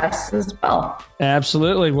guests as well.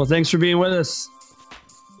 Absolutely. Well, thanks for being with us.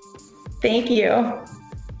 Thank you.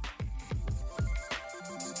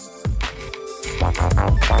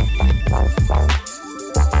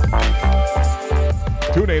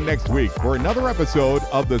 Tune in next week for another episode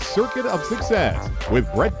of The Circuit of Success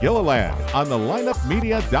with Brett Gilliland on the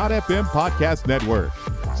lineupmedia.fm podcast network.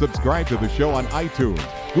 Subscribe to the show on iTunes,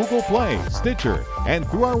 Google Play, Stitcher, and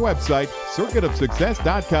through our website,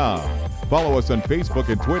 circuitofsuccess.com. Follow us on Facebook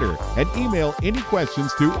and Twitter, and email any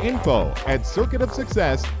questions to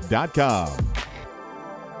info@circuitofsuccess.com.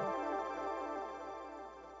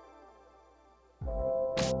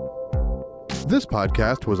 This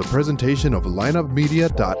podcast was a presentation of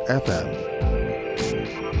lineupmedia.fm.